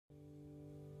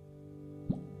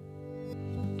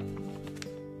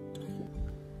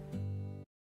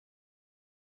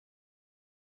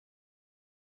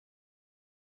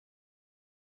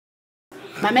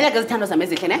Mamela ke izithando zami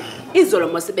ezihle ne. Izolo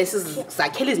mose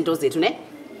besizakhela izinto zethu ne.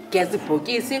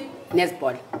 Ngezibhokisi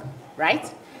nezibhola. Right?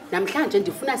 Namhlanje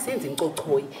ndifuna senze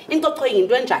incochoyi. Incochoyi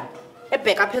into enjani?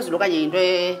 Ebheka phezulu kanye into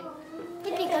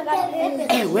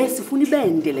ewe sifuna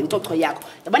ibende le ncochoyi yakho.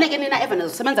 Yabona ke nina Evan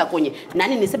usebenza kunye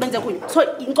nani nisebenze kunye. So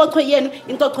incochoyi yenu,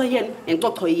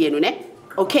 nencochoyi yenu ne.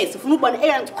 Okay, sifuna ubona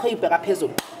eyona ncochoyi ibheka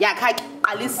phezulu. Yakha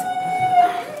qalisa.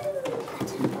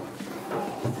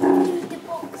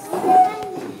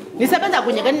 Nisebenza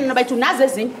kunye ke nina bayithu nazi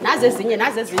ezinye.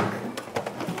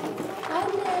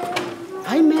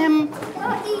 Hi ma'am.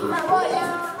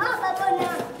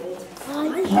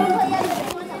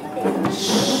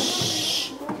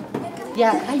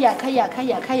 Yakha.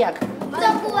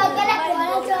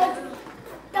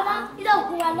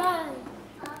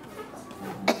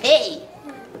 Hey.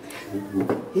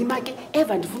 Imake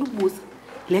Eva ndifuna ukubuza.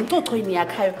 Le ncochoyi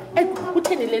yakhayo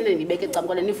utheni lena nibeke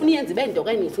ecamkwala nifuna yenze ibende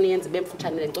okanye nifuna yenze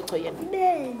bemfutshane le ncochoyi yena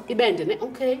ibende ne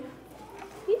okay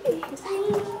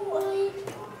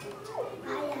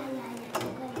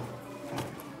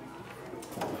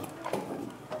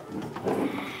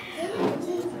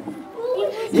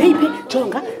Yeyiphi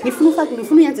jonga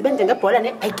nifuna yenze ibende ngebhola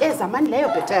ne ayike zamani leyo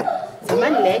better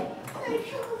zamani le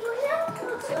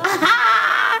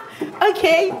aha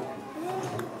okay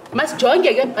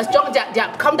Masijonge ke dia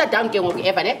counter down ke ngoku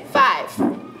Eva ne 5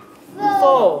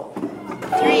 4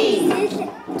 3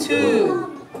 2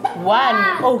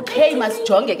 1 okay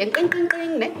masijonge ke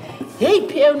qinqinqing ne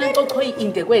yeyiphi eyona ncochoyi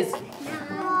inde kwezi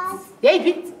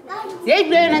yeyiphi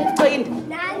eyona ncochoyi inde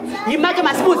yimake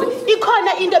masibuze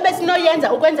ikhona into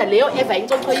besinoyenza ukwenza leyo Eva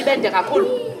incochoyi ibende kakhulu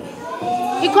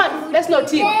ikhona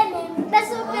besinothini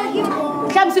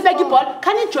mhlawumbe sibeke ibhola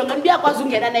khanijonge nibiyakwazi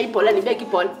ungena na ibhola nibeke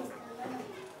ibhola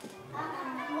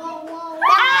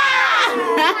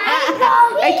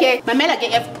Okay, mamela ke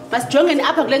F. Masijongeni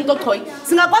apha kule ncochoyi.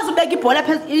 Singakwazi ubeka ibhola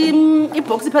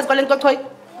ibox phezu kwale ncochoyi.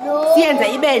 Siyenze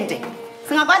ibende.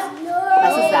 Singakwazi?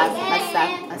 Masizame.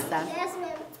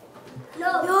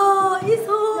 No, it's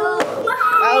all.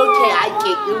 Okay, I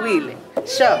get you will.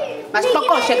 Sure.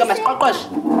 Masiqoqoshe ke masiqoqoshe.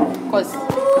 Cause